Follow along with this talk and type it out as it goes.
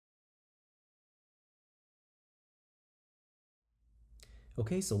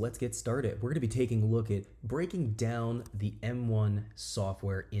Okay, so let's get started. We're going to be taking a look at breaking down the M1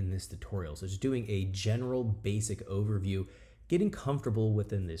 software in this tutorial. So just doing a general basic overview, getting comfortable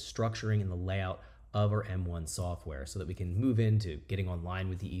within the structuring and the layout of our M1 software so that we can move into getting online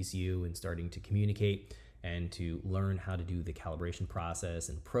with the ECU and starting to communicate and to learn how to do the calibration process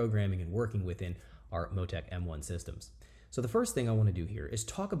and programming and working within our Motec M1 systems. So the first thing I want to do here is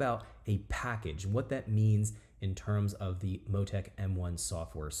talk about a package, what that means in terms of the Motec M1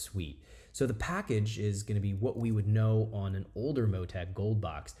 software suite. So the package is going to be what we would know on an older Motec Gold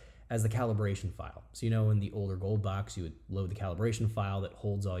Box as the calibration file. So in the older Gold Box, you would load the calibration file that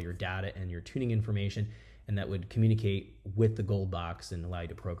holds all your data and your tuning information, and that would communicate with the Gold Box and allow you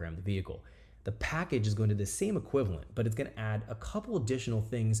to program the vehicle. The package is going to be the same equivalent, but it's going to add a couple additional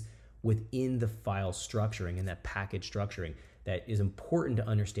things within the file structuring and that package structuring that is important to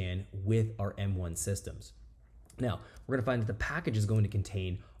understand with our M1 systems. Now, we're going to find that the package is going to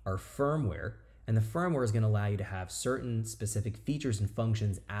contain our firmware, and the firmware is going to allow you to have certain specific features and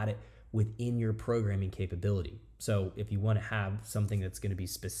functions added within your programming capability. So if you want to have something that's going to be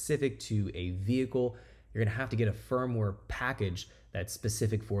specific to a vehicle, you're going to have to get a firmware package that's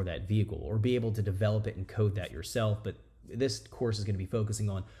specific for that vehicle or be able to develop it and code that yourself. But this course is going to be focusing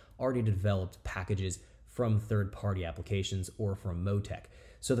on already developed packages from third-party applications or from Motec.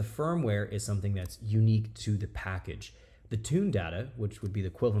 So the firmware is something that's unique to the package. The tune data, which would be the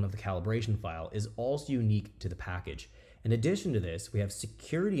equivalent of the calibration file, is also unique to the package. In addition to this, we have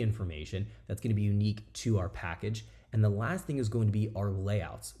security information that's going to be unique to our package. And the last thing is going to be our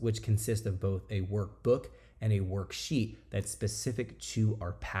layouts, which consist of both a workbook and a worksheet that's specific to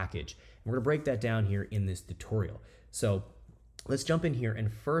our package. And we're going to break that down here in this tutorial. So let's jump in here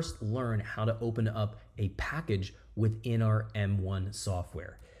and first learn how to open up a package within our M1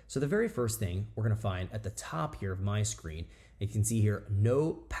 software. So the very first thing we're going to find at the top here of my screen, you can see here,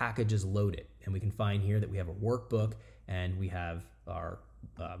 no packages loaded. And we can find here that we have a workbook and we have our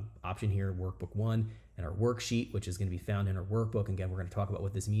option here, workbook 1, and our worksheet, which is going to be found in our workbook. Again, we're going to talk about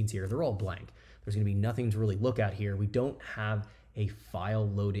what this means here. They're all blank. There's going to be nothing to really look at here. We don't have a file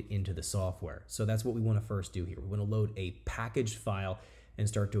loaded into the software. So that's what we want to first do here. We want to load a packaged file and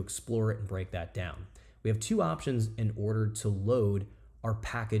start to explore it and break that down. We have two options in order to load our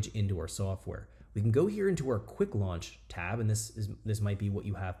package into our software. We can go here into our quick launch tab, and this might be what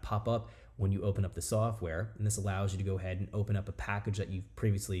you have pop up when you open up the software, and this allows you to go ahead and open up a package that you've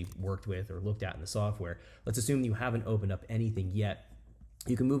previously worked with or looked at in the software. Let's assume you haven't opened up anything yet.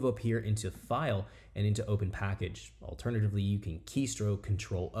 You can move up here into File and into Open Package. Alternatively, you can keystroke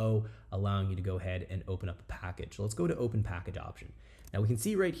Control-O, allowing you to go ahead and open up a package. So let's go to Open Package option. Now we can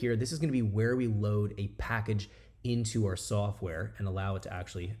see right here, this is going to be where we load a package into our software and allow it to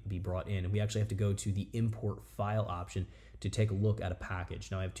actually be brought in. And we actually have to go to the Import File option to take a look at a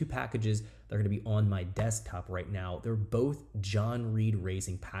package. Now I have two packages that are going to be on my desktop right now. They're both John Reed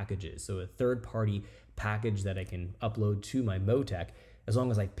Racing packages. So a third-party package that I can upload to my Motec as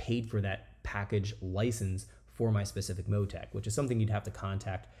long as I paid for that package license for my specific Motec, which is something you'd have to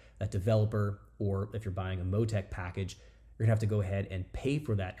contact that developer, or if you're buying a Motec package, you're gonna have to go ahead and pay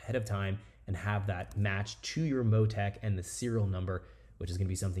for that ahead of time and have that matched to your Motec and the serial number, which is gonna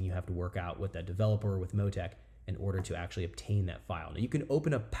be something you have to work out with that developer or with Motec in order to actually obtain that file. Now you can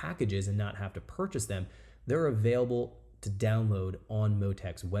open up packages and not have to purchase them. They're available to download on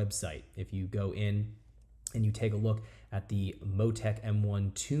Motec's website. If you go in and you take a look at the Motec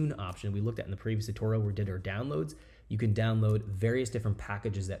M1 Tune option we looked at in the previous tutorial where we did our downloads, you can download various different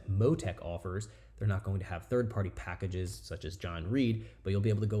packages that Motec offers. They're not going to have third-party packages such as John Reed, but you'll be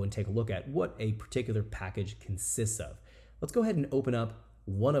able to go and take a look at what a particular package consists of. Let's go ahead and open up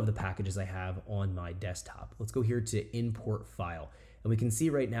one of the packages I have on my desktop. Let's go here to Import File. And we can see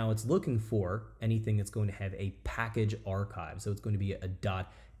right now it's looking for anything that's going to have a package archive. So it's going to be a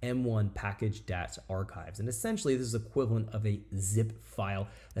 .m1 package-archives. And essentially this is equivalent of a zip file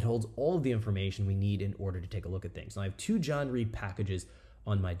that holds all of the information we need in order to take a look at things. Now I have two John Reed packages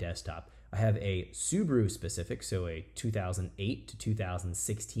on my desktop. I have a Subaru specific, so a 2008 to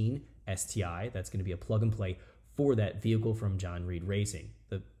 2016 STI. That's going to be a plug and play for that vehicle from John Reed Racing.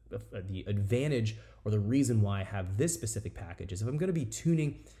 The advantage or the reason why I have this specific package is if I'm going to be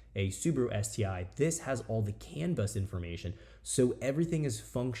tuning a Subaru STI, this has all the CAN bus information, so everything is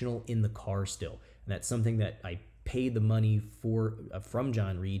functional in the car still. And that's something that I paid the money for from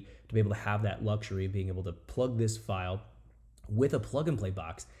John Reed to be able to have that luxury of being able to plug this file with a plug and play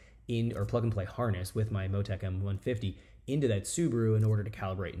box in, or plug and play harness with my Motec M150 into that Subaru in order to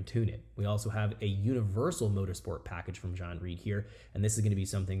calibrate and tune it. We also have a universal motorsport package from John Reed here, and this is going to be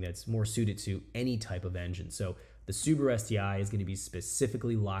something that's more suited to any type of engine. So the Subaru STI is going to be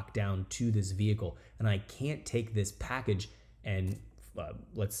specifically locked down to this vehicle, and I can't take this package and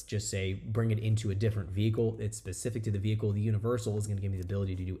let's just say bring it into a different vehicle. It's specific to the vehicle. The universal is going to give me the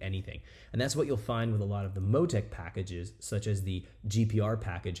ability to do anything. And that's what you'll find with a lot of the Motec packages, such as the GPR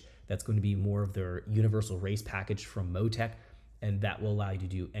package. That's going to be more of their universal race package from Motec, and that will allow you to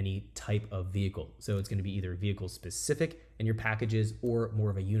do any type of vehicle. So it's going to be either vehicle specific in your packages or more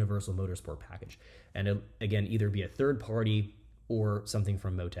of a universal motorsport package. And it'll, again, either be a third party or something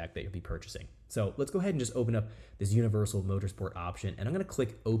from Motec that you'll be purchasing. So let's go ahead and just open up this universal motorsport option, and I'm going to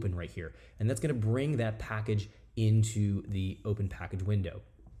click open right here, and that's going to bring that package into the open package window.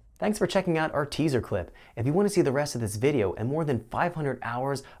 Thanks for checking out our teaser clip. If you want to see the rest of this video and more than 500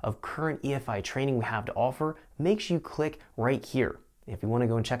 hours of current EFI training we have to offer, make sure you click right here. If you want to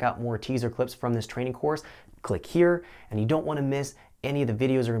go and check out more teaser clips from this training course, click here, and you don't want to miss any of the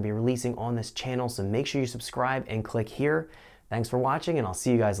videos we're going to be releasing on this channel, so make sure you subscribe and click here. Thanks for watching, and I'll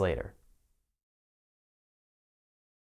see you guys later.